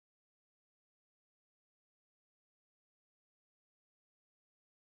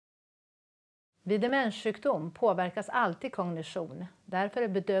Vid demenssjukdom påverkas alltid kognition. Därför är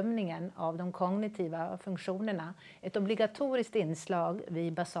bedömningen av de kognitiva funktionerna ett obligatoriskt inslag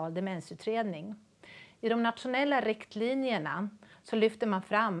vid basal demensutredning. I de nationella riktlinjerna så lyfter man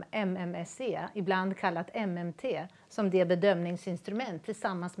fram MMSE, ibland kallat MMT, som det bedömningsinstrument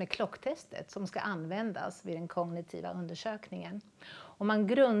tillsammans med klocktestet som ska användas vid den kognitiva undersökningen. Och man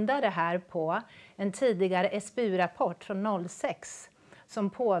grundar det här på en tidigare SBU-rapport från 2006 som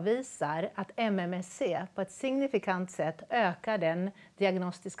påvisar att MMSE på ett signifikant sätt ökar den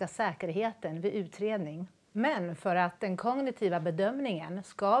diagnostiska säkerheten vid utredning. Men för att den kognitiva bedömningen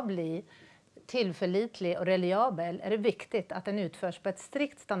ska bli tillförlitlig och reliabel är det viktigt att den utförs på ett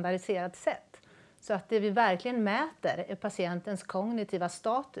strikt standardiserat sätt. Så att det vi verkligen mäter är patientens kognitiva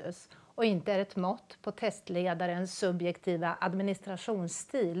status och inte är ett mått på testledarens subjektiva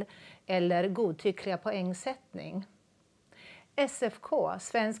administrationsstil eller godtyckliga poängsättning. SFK,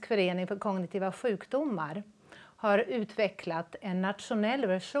 Svensk förening för kognitiva sjukdomar, har utvecklat en nationell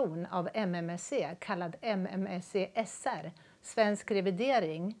version av MMSE kallad MMSE-SR, svensk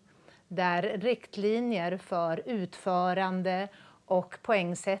revidering, där riktlinjer för utförande och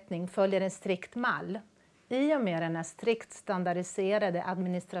poängsättning följer en strikt mall. I och med den här strikt standardiserade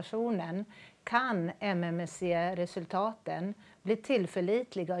administrationen kan MMSE-resultaten bli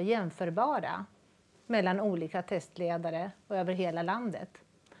tillförlitliga och jämförbara mellan olika testledare och över hela landet.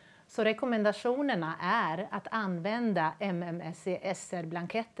 Så rekommendationerna är att använda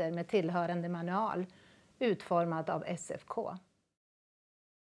MMSE-SR-blanketter med tillhörande manual utformad av SFK.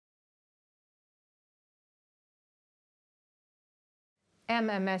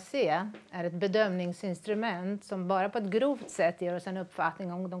 MMSE är ett bedömningsinstrument som bara på ett grovt sätt ger oss en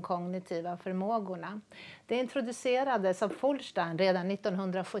uppfattning om de kognitiva förmågorna. Det introducerades av Folstein redan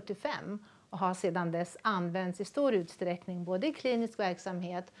 1975 och har sedan dess använts i stor utsträckning både i klinisk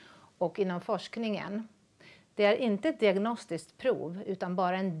verksamhet och inom forskningen. Det är inte ett diagnostiskt prov utan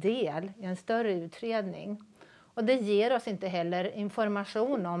bara en del i en större utredning. Och det ger oss inte heller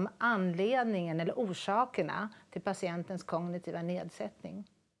information om anledningen eller orsakerna till patientens kognitiva nedsättning.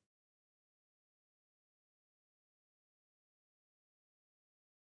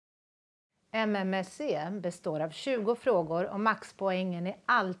 MMSE består av 20 frågor och maxpoängen är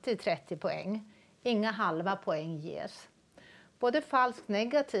alltid 30 poäng. Inga halva poäng ges. Både falskt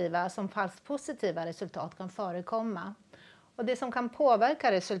negativa som falskt positiva resultat kan förekomma. Och det som kan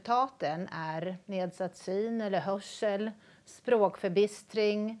påverka resultaten är nedsatt syn eller hörsel,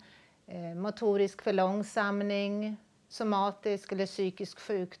 språkförbistring, motorisk förlångsamning, somatisk eller psykisk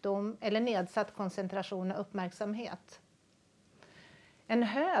sjukdom eller nedsatt koncentration och uppmärksamhet. En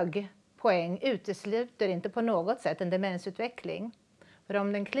hög poäng utesluter inte på något sätt en demensutveckling. För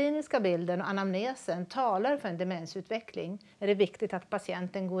om den kliniska bilden och anamnesen talar för en demensutveckling är det viktigt att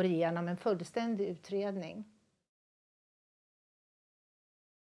patienten går igenom en fullständig utredning.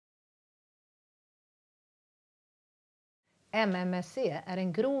 MMSE är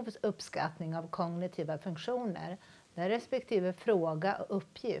en grov uppskattning av kognitiva funktioner där respektive fråga och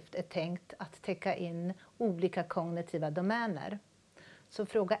uppgift är tänkt att täcka in olika kognitiva domäner. Så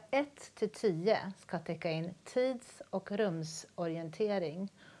fråga 1-10 ska täcka in tids- och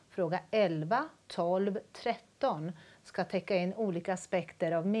rumsorientering. Fråga 11, 12, 13 ska täcka in olika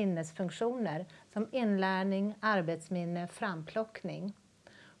aspekter av minnesfunktioner som inlärning, arbetsminne, framplockning.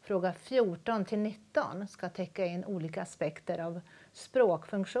 Fråga 14-19 ska täcka in olika aspekter av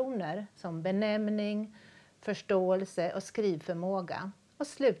språkfunktioner som benämning, förståelse och skrivförmåga. Och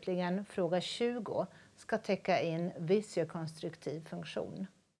slutligen fråga 20 ska täcka in visiokonstruktiv funktion.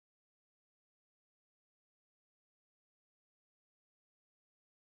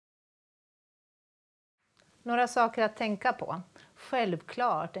 Några saker att tänka på.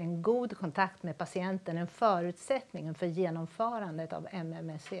 Självklart är en god kontakt med patienten en förutsättning för genomförandet av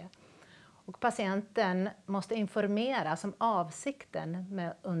MMSE. Och patienten måste informeras om avsikten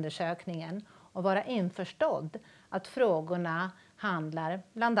med undersökningen och vara införstådd att frågorna handlar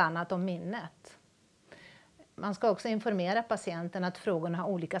bland annat om minnet. Man ska också informera patienten att frågorna har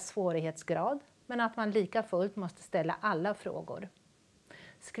olika svårighetsgrad men att man lika fullt måste ställa alla frågor.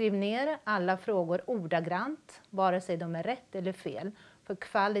 Skriv ner alla frågor ordagrant, vare sig de är rätt eller fel, för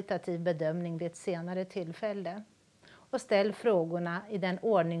kvalitativ bedömning vid ett senare tillfälle. Och ställ frågorna i den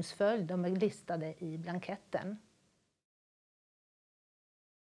ordningsföljd de är listade i blanketten.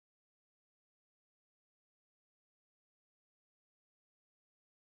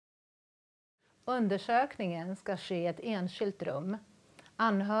 Undersökningen ska ske i ett enskilt rum.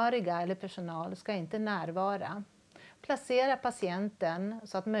 Anhöriga eller personal ska inte närvara. placera patienten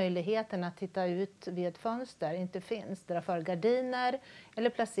så att möjligheten att titta ut vid ett fönster inte finns. Dra för gardiner eller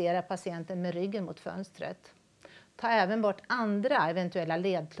placera patienten med ryggen mot fönstret. Ta även bort andra eventuella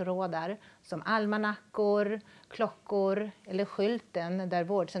ledtrådar som almanackor, klockor eller skylten där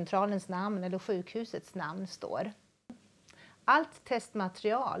vårdcentralens namn eller sjukhusets namn står. Allt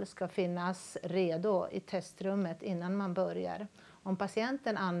testmaterial ska finnas redo i testrummet innan man börjar. Om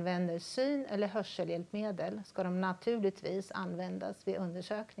patienten använder syn- eller hörselhjälpmedel ska de naturligtvis användas vid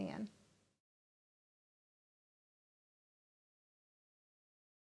undersökningen.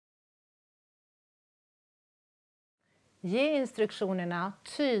 Ge instruktionerna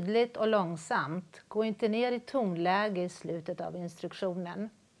tydligt och långsamt. Gå inte ner i tonläge i slutet av instruktionen.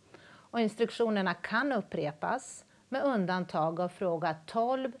 Och instruktionerna kan upprepas med undantag av fråga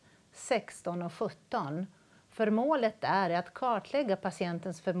 12, 16 och 17. För målet är att kartlägga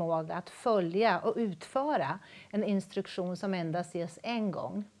patientens förmåga att följa och utföra en instruktion som endast ges en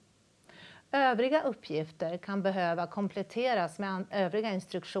gång. Övriga uppgifter kan behöva kompletteras med övriga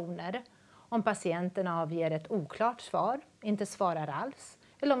instruktioner om patienten avger ett oklart svar, inte svarar alls,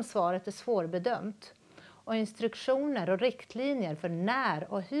 eller om svaret är svårbedömt. Och instruktioner och riktlinjer för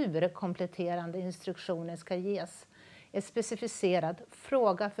när och hur kompletterande instruktioner ska ges är specificerad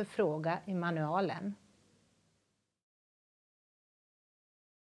fråga för fråga i manualen.